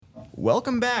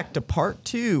Welcome back to part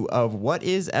 2 of What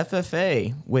is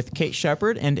FFA with Kate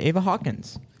Shepard and Ava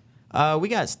Hawkins. We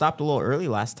got stopped a little early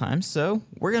last time, so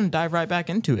we're going to dive right back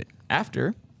into it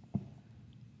after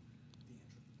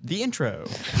the intro.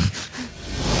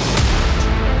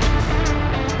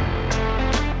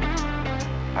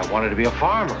 I wanted to be a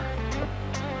farmer.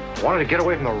 I wanted to get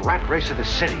away from the rat race of the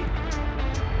city.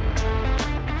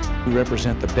 We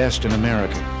represent the best in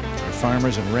America. Our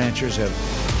farmers and ranchers have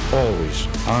always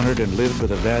honored and lived with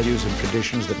the values and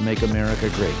traditions that make America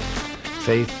great.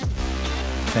 Faith,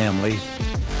 family,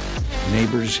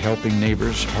 neighbors helping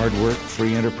neighbors, hard work,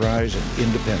 free enterprise, and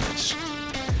independence.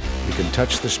 We can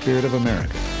touch the spirit of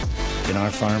America in our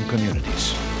farm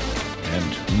communities.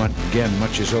 And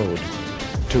much is owed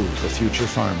to the future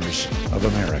farmers of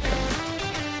America.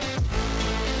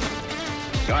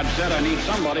 God said, I need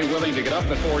somebody willing to get up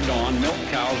before dawn, milk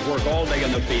cows, work all day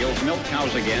in the fields, milk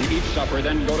cows again, eat supper,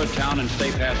 then go to town and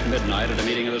stay past midnight at a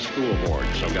meeting of the school board.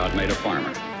 So God made a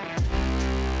farmer.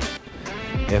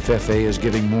 FFA is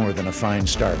giving more than a fine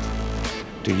start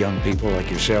to young people like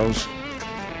yourselves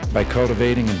by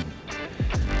cultivating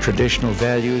traditional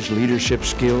values, leadership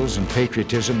skills, and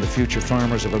patriotism. The future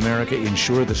farmers of America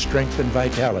ensure the strength and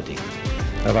vitality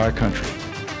of our country.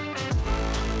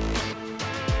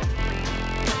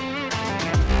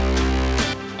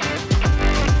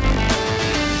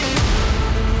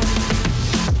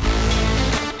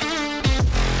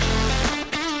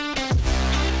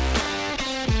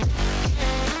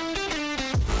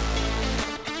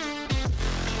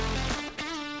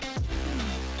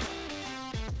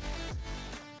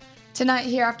 Tonight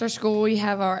here after school, we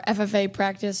have our FFA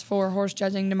practice for horse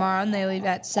judging tomorrow, and they leave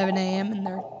at 7 a.m., and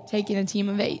they're taking a team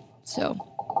of 8.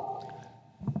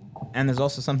 And there's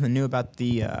also something new about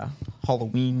the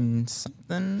Halloween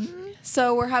something.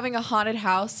 So we're having a haunted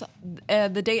house.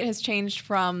 The date has changed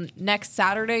from next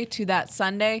Saturday to that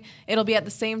Sunday. It'll be at the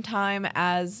same time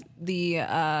as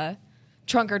the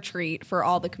trunk or treat for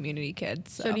all the community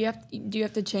kids. So do you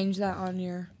have to change that on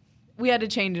your... We had to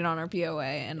change it on our POA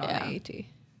and on AAT.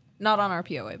 Not on our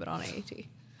POA, but on AAT.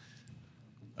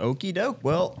 Okie doke.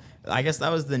 Well, I guess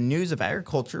that was the news of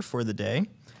agriculture for the day.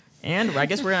 And I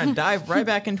guess we're going to dive right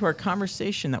back into our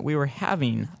conversation that we were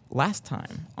having last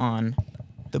time on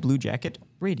the Blue Jacket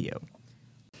Radio.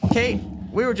 Okay,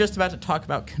 we were just about to talk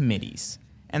about committees.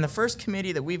 And the first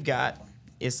committee that we've got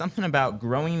is something about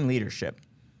growing leadership.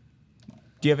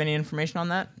 Do you have any information on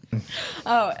that?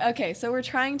 Oh, okay. So we're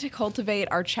trying to cultivate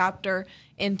our chapter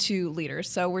into leaders.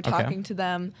 So we're talking to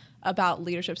them about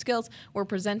leadership skills. We're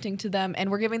presenting to them, and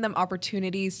we're giving them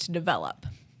opportunities to develop.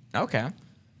 Okay.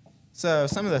 So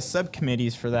some of the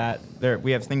subcommittees for that,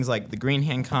 we have things like the Green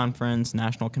Hand Conference,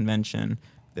 National Convention,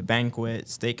 the Banquet,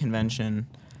 State Convention.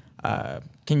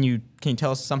 Can you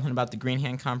tell us something about the Green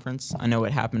Hand Conference? I know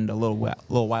it happened a little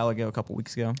while ago, a couple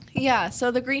weeks ago. Yeah, so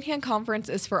the Green Hand Conference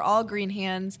is for all green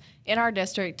hands in our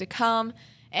district to come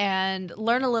and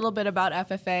learn a little bit about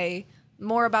FFA,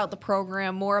 more about the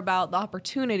program, more about the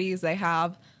opportunities they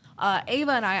have.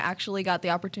 Ava and I actually got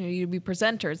the opportunity to be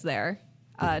presenters there.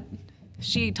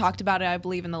 She talked about it, I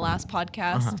believe, in the last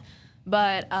podcast.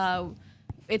 But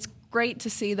it's great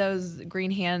to see those green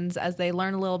hands as they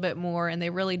learn a little bit more and they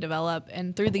really develop.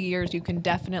 And through the years, you can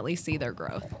definitely see their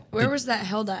growth. Where was that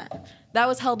held at? That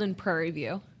was held in Prairie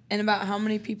View. And about how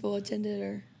many people attended?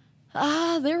 Or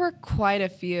there were quite a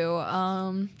few,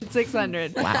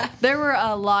 600. Wow. There were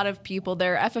a lot of people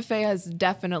there. FFA has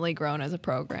definitely grown as a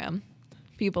program.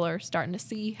 People are starting to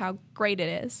see how great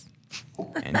it is.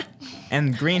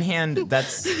 And Green Hand,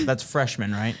 that's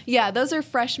freshmen, right? Yeah, those are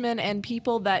freshmen and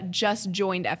people that just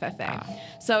joined FFA.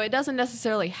 So it doesn't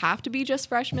necessarily have to be just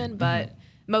freshmen, but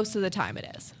most of the time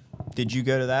it is. Did you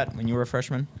go to that when you were a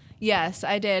freshman? Yes,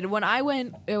 I did. When I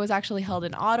went, it was actually held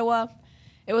in Ottawa.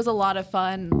 It was a lot of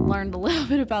fun. Learned a little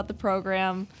bit about the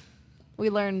program. We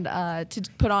learned to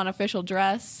put on official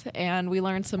dress, and we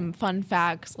learned some fun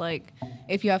facts, like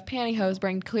if you have pantyhose,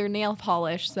 bring clear nail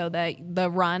polish so that the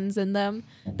runs in them,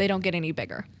 they don't get any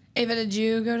bigger. Ava, did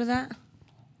you go to that?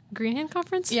 Green Hand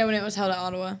Conference? Yeah, when it was held at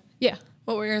Ottawa. Yeah.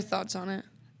 What were your thoughts on it?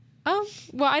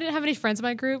 Well, I didn't have any friends in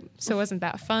my group, so it wasn't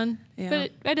that fun. Yeah.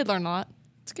 But I did learn a lot.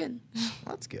 It's good.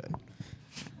 That's good.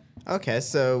 Okay,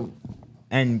 so,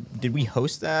 and did we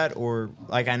host that, or,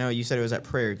 like, I know you said it was at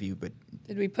Prairie View, but...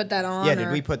 Did we put that on? Yeah, did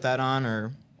we put that on, or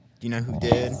do you know who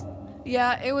did?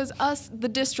 Yeah, it was us. The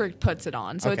district puts it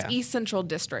on, so it's East Central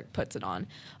District puts it on.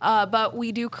 But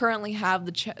we do currently have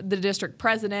the district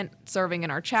president serving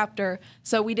in our chapter,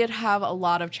 so we did have a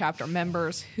lot of chapter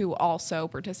members who also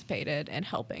participated in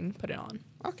helping put it on.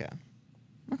 Okay.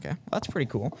 Okay, well, that's pretty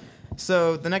cool.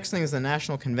 So the next thing is the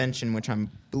national convention, which I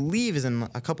believe is in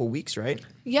a couple weeks, right?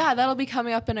 Yeah, that'll be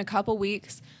coming up in a couple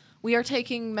weeks. We are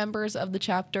taking members of the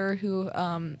chapter who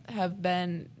have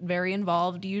been very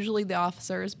involved, usually the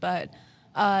officers, but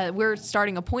we're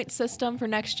starting a point system for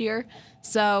next year.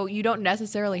 So you don't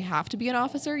necessarily have to be an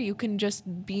officer. You can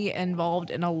just be involved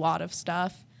in a lot of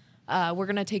stuff. We're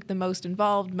going to take the most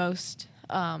involved, most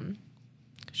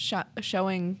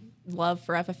showing love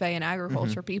for FFA and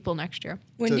agriculture people next year.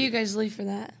 When do you guys leave for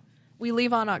that? We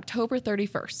leave on October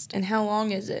 31st. And how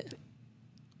long is it?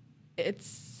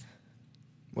 It's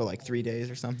Well, like 3 days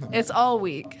or something? It's all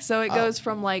week. So it goes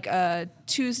from like a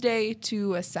Tuesday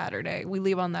to a Saturday. We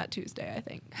leave on that Tuesday, I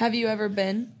think. Have you ever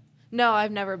been? No,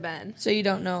 I've never been. So you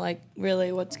don't know, like,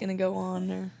 really what's going to go on?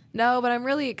 Or No, but I'm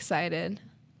really excited.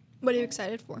 What are you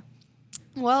excited for?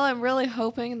 Well, I'm really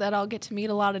hoping that I'll get to meet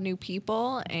a lot of new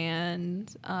people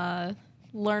and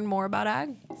learn more about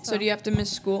ag. So do you have to miss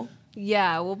school?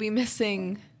 Yeah, we'll be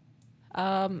missing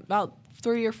about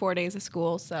 3 or 4 days of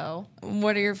school, so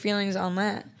What are your feelings on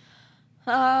that?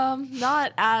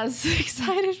 not as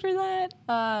excited for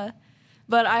that.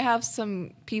 But I have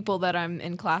some people that I'm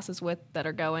in classes with that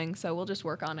are going, so we'll just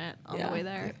work on it on the way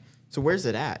there. So where's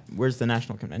it at? Where's the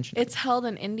national convention? It's held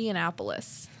in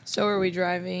Indianapolis. So are we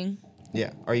driving?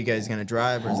 Yeah. Are you guys gonna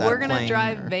drive, or is that We're a gonna plane,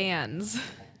 drive or- vans.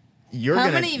 You're How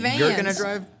gonna, many You're gonna vans?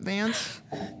 drive vans?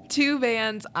 2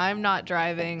 vans. I'm not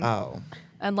driving Oh.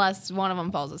 unless one of them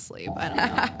falls asleep. I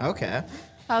don't know. Okay.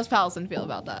 How's Pallison feel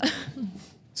about that?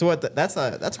 So what? That's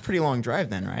a pretty long drive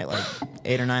then, right? Like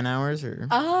 8 or 9 hours, or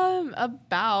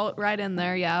About right in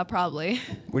there. Yeah, probably.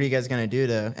 what are you guys gonna do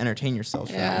to entertain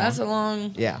yourselves? for Yeah, that that's long? a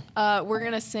long... Yeah. We're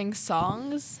gonna sing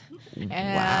songs,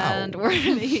 and we're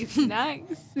gonna eat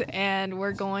snacks, and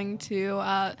we're going to.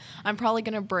 I'm probably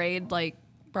gonna braid like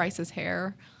Bryce's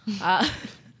hair.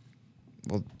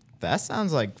 Well, that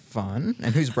sounds like fun.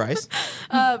 And who's Bryce?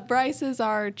 Bryce is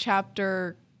our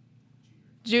chapter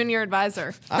junior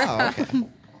advisor. Oh, okay.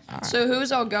 So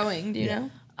who's all going? Do you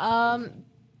know?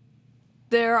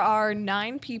 There are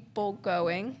 9 people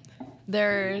going.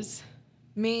 There's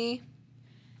me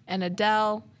and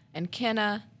Adele and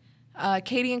Kenna.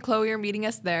 Katie and Chloe are meeting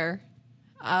us there.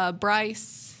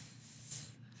 Bryce,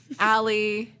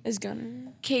 Allie, Is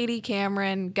Gunner. Katie,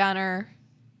 Cameron, Gunner.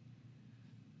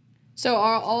 So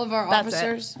are all of our That's it.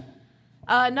 officers?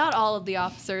 Not all of the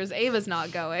officers. Ava's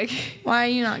not going. Why are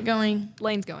you not going?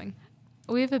 Lane's going.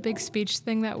 We have a big speech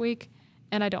thing that week,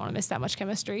 and I don't want to miss that much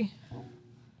chemistry.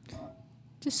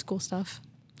 Just school stuff.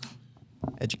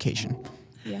 Education.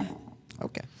 Yeah.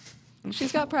 Okay.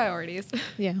 She's got priorities.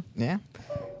 Yeah. Yeah.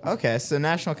 Okay. So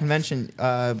national convention.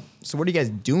 So what are you guys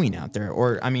doing out there?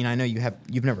 Or I mean, I know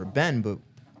you've never been, but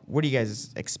what are you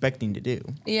guys expecting to do?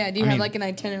 Yeah, do you I have mean, like an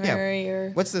itinerary or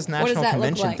What's this what does national that look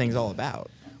convention like? thing's all about?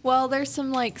 Well, there's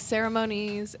some like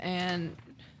ceremonies and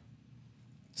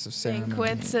So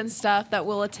banquets and stuff that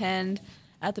we'll attend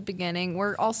at the beginning.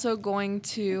 We're also going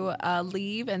to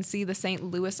leave and see the St.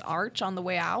 Louis Arch on the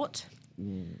way out.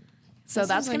 So That that's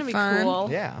sounds going to be like fun. cool.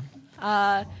 Yeah.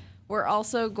 We're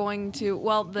also going to,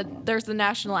 well, there's the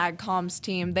National Ag Comms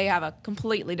team. They have a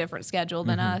completely different schedule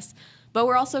than us. But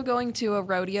we're also going to a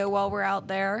rodeo while we're out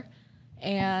there.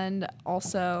 And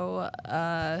also,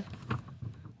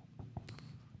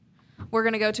 we're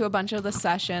going to go to a bunch of the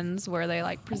sessions where they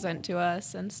like present to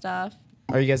us and stuff.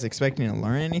 Are you guys expecting to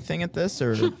learn anything at this,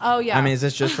 or? Oh, yeah. I mean, is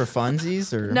this just for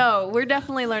funsies, or? No, we're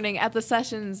definitely learning. At the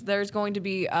sessions, there's going to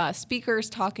be speakers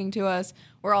talking to us.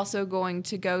 We're also going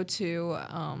to go to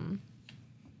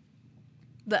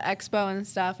the expo and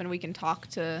stuff, and we can talk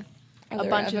to a Other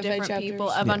bunch of FFA different chapters? people,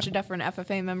 a bunch of different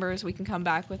FFA members. We can come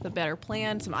back with a better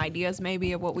plan, some ideas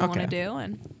maybe of what we want to Okay. do.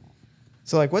 And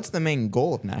So, like, what's the main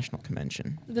goal of national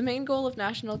convention? the main goal of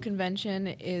National Convention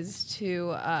is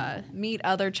to meet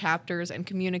other chapters and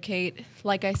communicate.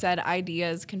 Like I said,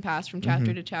 ideas can pass from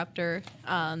chapter to chapter.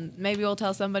 Maybe we'll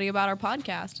tell somebody about our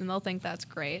podcast, and they'll think that's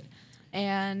great.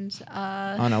 And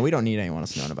Oh no, we don't need anyone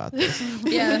else knowing about this.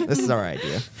 Yeah. This is our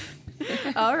idea.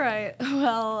 all right,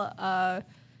 well,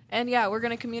 and yeah, we're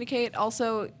going to communicate.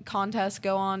 Also, contests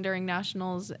go on during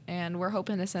nationals, and we're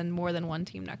hoping to send more than one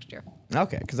team next year.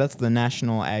 Okay, because that's the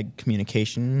National Ag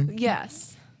Communication.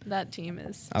 Yes, that team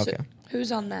is. Okay.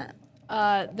 Who's on that?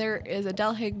 There is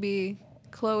Adele Higby,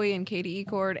 Chloe and Katie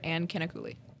Ecord, and Kenna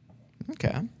Cooley.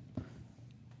 Okay.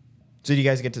 So do you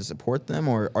guys get to support them,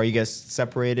 or are you guys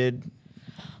separated?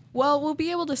 Well, we'll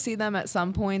be able to see them at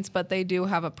some points, but they do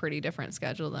have a pretty different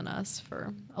schedule than us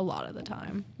for a lot of the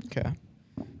time. Okay.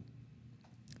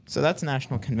 So that's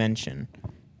National Convention,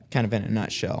 kind of in a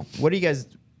nutshell. What do you guys?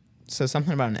 So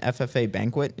something about an FFA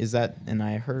banquet, is that? And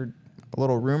I heard a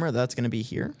little rumor that's going to be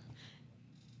here.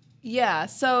 Yeah,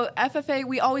 so FFA,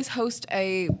 we always host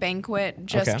a banquet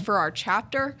just for our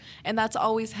chapter, and that's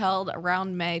always held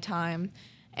around May time.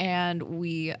 And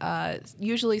we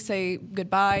usually say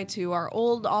goodbye to our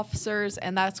old officers,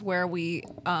 and that's where we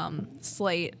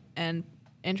slate and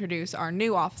introduce our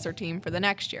new officer team for the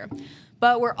next year.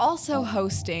 But we're also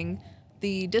hosting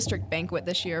the district banquet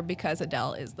this year because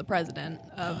Adele is the president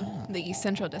of the East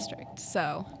Central District.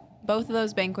 So both of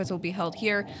those banquets will be held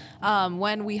here.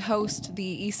 When we host the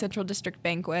East Central District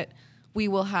banquet, we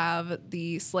will have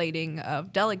the slating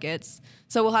of delegates.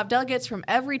 So we'll have delegates from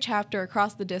every chapter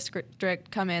across the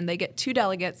district come in. They get 2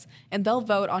 delegates, and they'll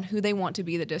vote on who they want to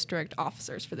be the district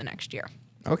officers for the next year.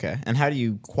 Okay. And how do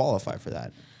you qualify for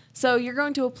that? So you're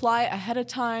going to apply ahead of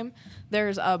time.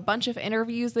 There's a bunch of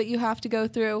interviews that you have to go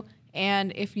through,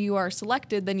 and if you are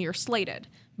selected, then you're slated.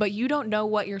 But you don't know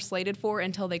what you're slated for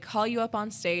until they call you up on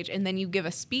stage, and then you give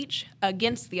a speech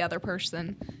against the other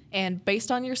person. And based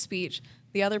on your speech,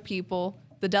 the other people,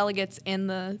 the delegates in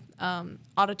the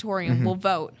auditorium, will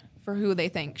vote for who they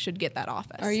think should get that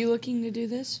office. Are you looking to do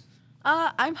this?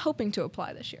 I'm hoping to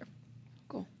apply this year.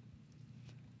 Cool.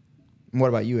 What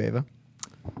about you, Ava?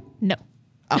 No.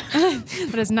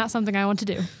 That is not something I want to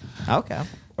do. Okay.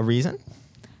 A reason?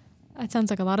 That sounds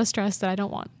like a lot of stress that I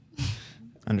don't want.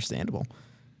 Understandable.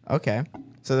 Okay.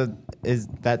 So is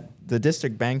that the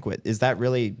district banquet, is that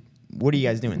really, what are you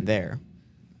guys doing there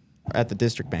at the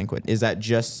district banquet? Is that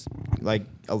just like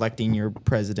electing your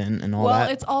president and all that? Well,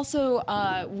 it's also,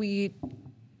 we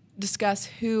discuss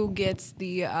who gets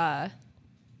the,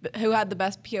 who had the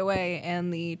best POA in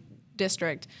the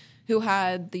district, who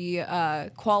had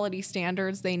the quality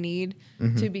standards they need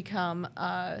to become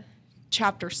a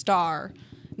chapter star,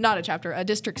 not a chapter, a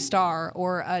district star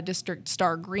or a district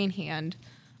star green hand.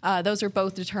 Those are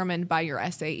both determined by your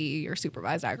SAE, your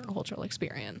supervised agricultural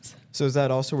experience. So is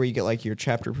that also where you get like your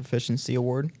chapter proficiency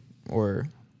award, or?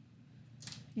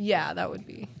 Yeah, that would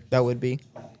be. That would be.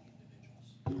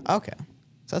 Okay,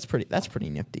 so that's pretty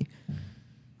nifty.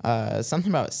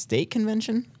 Something about state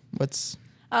convention. What's?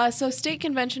 So state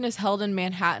convention is held in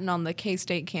Manhattan on the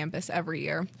K-State campus every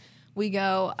year. We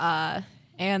go,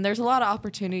 and there's a lot of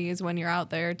opportunities when you're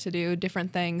out there to do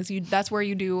different things. That's where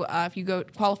you do, if you go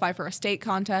qualify for a state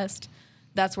contest,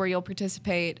 that's where you'll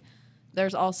participate.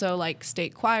 There's also like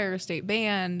state choir, state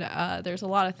band. There's a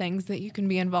lot of things that you can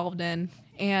be involved in.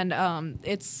 And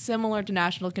it's similar to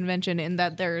national convention in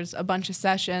that there's a bunch of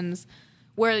sessions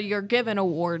where you're given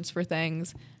awards for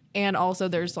things. And also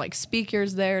there's like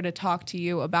speakers there to talk to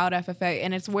you about FFA.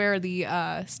 And it's where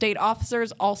the state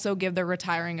officers also give their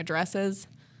retiring addresses.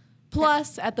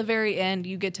 Plus, at the very end,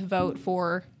 you get to vote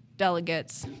for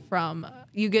delegates from,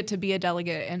 you get to be a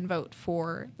delegate and vote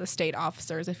for the state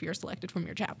officers if you're selected from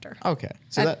your chapter. Okay.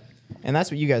 So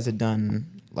that's what you guys had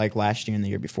done like last year and the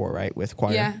year before, right? With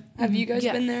choir? Yeah. Have you guys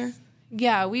been there?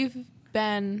 Yeah, we've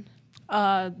been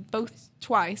both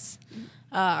twice,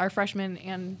 our freshman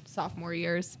and sophomore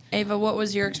years. Ava, what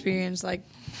was your experience like?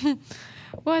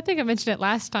 Well, I think I mentioned it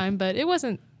last time, but it was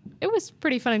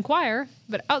pretty fun in choir,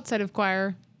 but outside of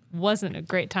choir wasn't a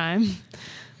great time.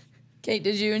 Kate,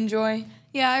 did you enjoy?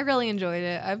 Yeah, I really enjoyed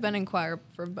it. I've been in choir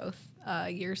for both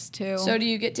years too. So do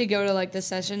you get to go to like the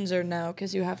sessions or no?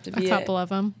 Because you have to be A couple of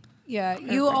them. Yeah,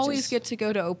 you always get to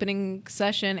go to opening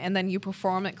session and then you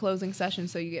perform at closing session,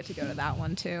 so you get to go to that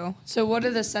one too. So what do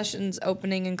the sessions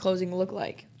opening and closing look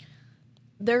like?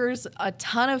 There's a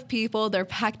ton of people. They're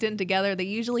packed in together. They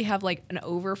usually have like an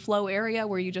overflow area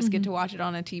where you just get to watch it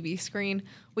on a TV screen.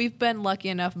 We've been lucky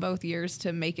enough both years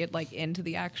to make it like into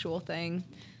the actual thing.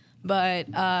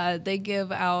 But they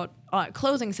give out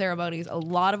closing ceremonies a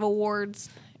lot of awards,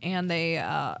 and they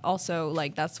also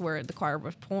like that's where the choir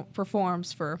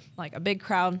performs for like a big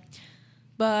crowd.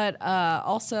 But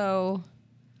also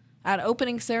at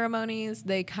opening ceremonies,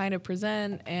 they kind of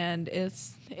present, and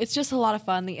it's just a lot of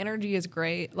fun. The energy is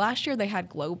great. Last year they had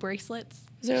glow bracelets.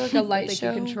 Is there like a light they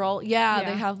show? can control. Yeah,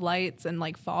 they have lights and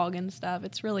like fog and stuff.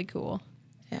 It's really cool.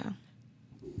 Yeah.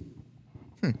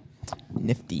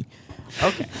 Nifty.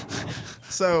 Okay.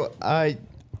 So I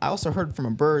also heard from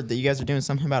a bird that you guys are doing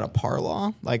something about a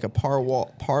parlaw, like a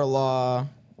parlaw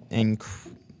and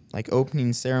like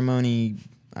opening ceremony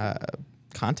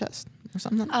contest or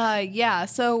something. Yeah.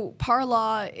 So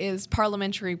parlaw is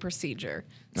parliamentary procedure.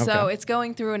 So it's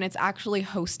going through and it's actually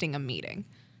hosting a meeting.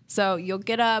 So you'll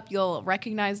get up, you'll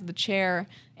recognize the chair,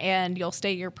 and you'll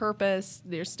state your purpose.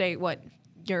 You'll state what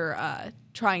you're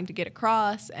trying to get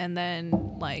across, and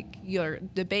then like you'll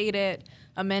debate it,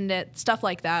 amend it, stuff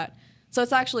like that. So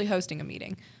it's actually hosting a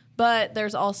meeting. But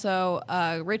there's also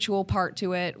a ritual part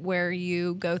to it where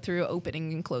you go through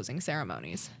opening and closing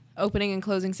ceremonies. opening and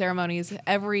closing ceremonies,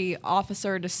 every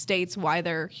officer just states why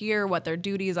they're here, what their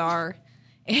duties are,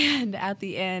 and at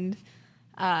the end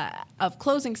of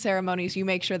closing ceremonies, you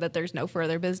make sure that there's no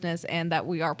further business and that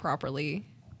we are properly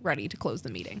ready to close the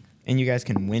meeting. And you guys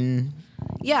can win.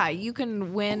 Yeah, you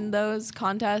can win those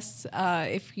contests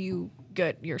if you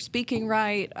get your speaking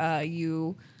right.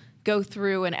 You go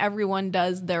through and everyone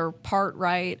does their part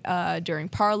right during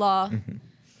parlaw,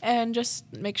 and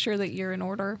just make sure that you're in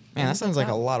order. Man, that sounds like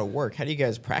a lot of work. How do you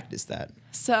guys practice that?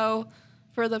 So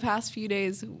for the past few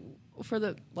days, for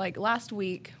the last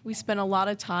week, we spent a lot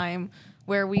of time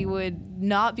where we would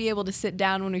not be able to sit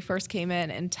down when we first came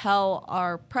in until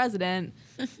our president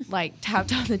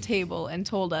tapped on the table and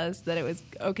told us that it was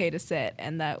okay to sit,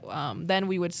 and that then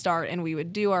we would start and we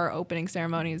would do our opening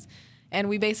ceremonies, and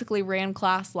we basically ran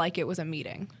class like it was a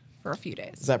meeting for a few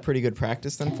days. Is that pretty good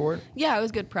practice then for it? Yeah, it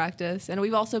was good practice, and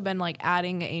we've also been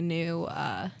adding a new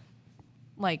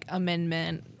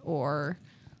amendment or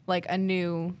a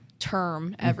new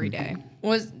term every day.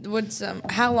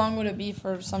 How long would it be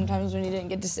for sometimes when you didn't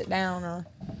get to sit down, or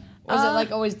was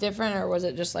it always different, or was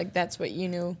it just that's what you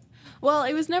knew? Well,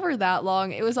 it was never that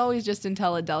long. It was always just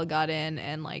until Adele got in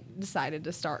and decided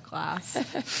to start class.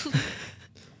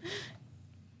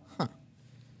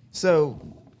 So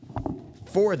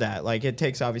for that, it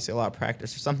takes obviously a lot of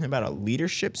practice. There's something about a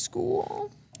leadership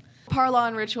school. Parlaw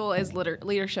and Ritual is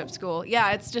leadership school.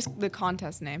 Yeah, it's just the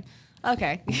contest name.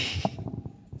 Okay.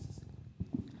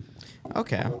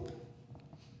 Okay.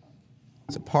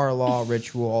 So parlaw,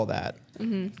 ritual, all that.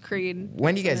 Creed.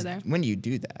 When do you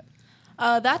do that?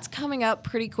 That's coming up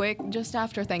pretty quick, just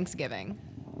after Thanksgiving.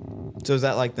 So is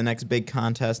that the next big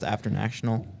contest after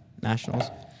nationals?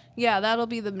 Yeah, that'll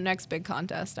be the next big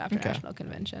contest after National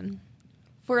Convention,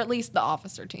 for at least the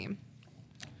officer team.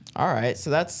 All right, so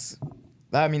that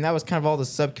was kind of all the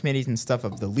subcommittees and stuff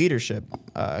of the leadership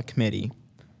committee.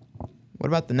 What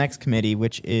about the next committee,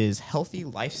 which is healthy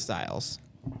lifestyles?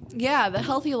 Yeah, the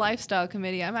Healthy Lifestyle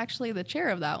Committee. I'm actually the chair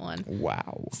of that one.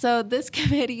 Wow. So this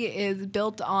committee is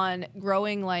built on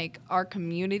growing our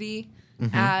community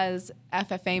as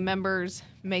FFA members,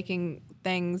 making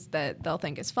things that they'll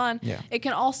think is fun. Yeah. It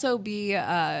can also be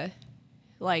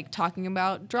talking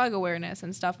about drug awareness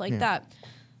and stuff like that.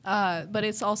 But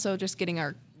it's also just getting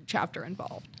our chapter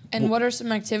involved. And what are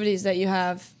some activities that you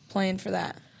have planned for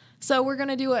that? So we're going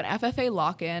to do an FFA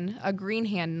lock-in, a green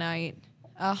hand night,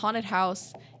 a haunted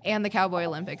house, and the Cowboy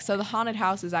Olympics. So the haunted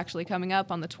house is actually coming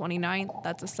up on the 29th.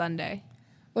 That's a Sunday.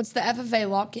 What's the FFA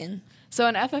lock-in? So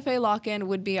an FFA lock-in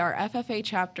would be our FFA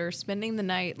chapter spending the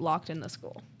night locked in the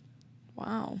school.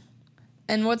 Wow.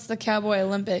 And what's the Cowboy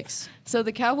Olympics? So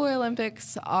the Cowboy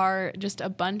Olympics are just a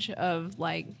bunch of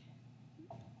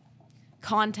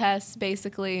contests,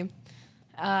 basically,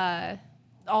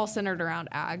 all centered around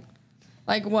ag.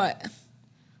 Like what?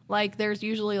 There's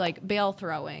usually bale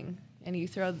throwing, and you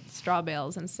throw straw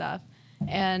bales and stuff.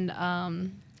 And,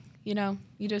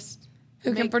 you just...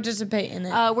 Who can participate in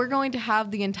it? We're going to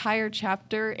have the entire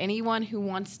chapter. Anyone who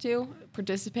wants to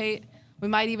participate. We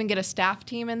might even get a staff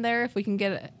team in there if we can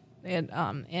get it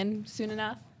in soon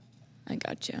enough. I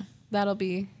got you. That'll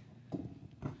be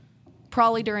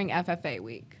probably during FFA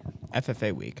week.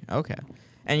 FFA week. Okay.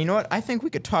 And you know what? I think we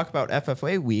could talk about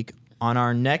FFA week on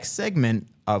our next segment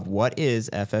of What is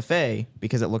FFA,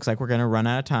 because it looks like we're going to run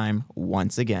out of time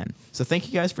once again. So thank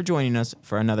you guys for joining us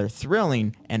for another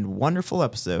thrilling and wonderful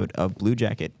episode of Blue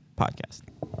Jacket Podcast.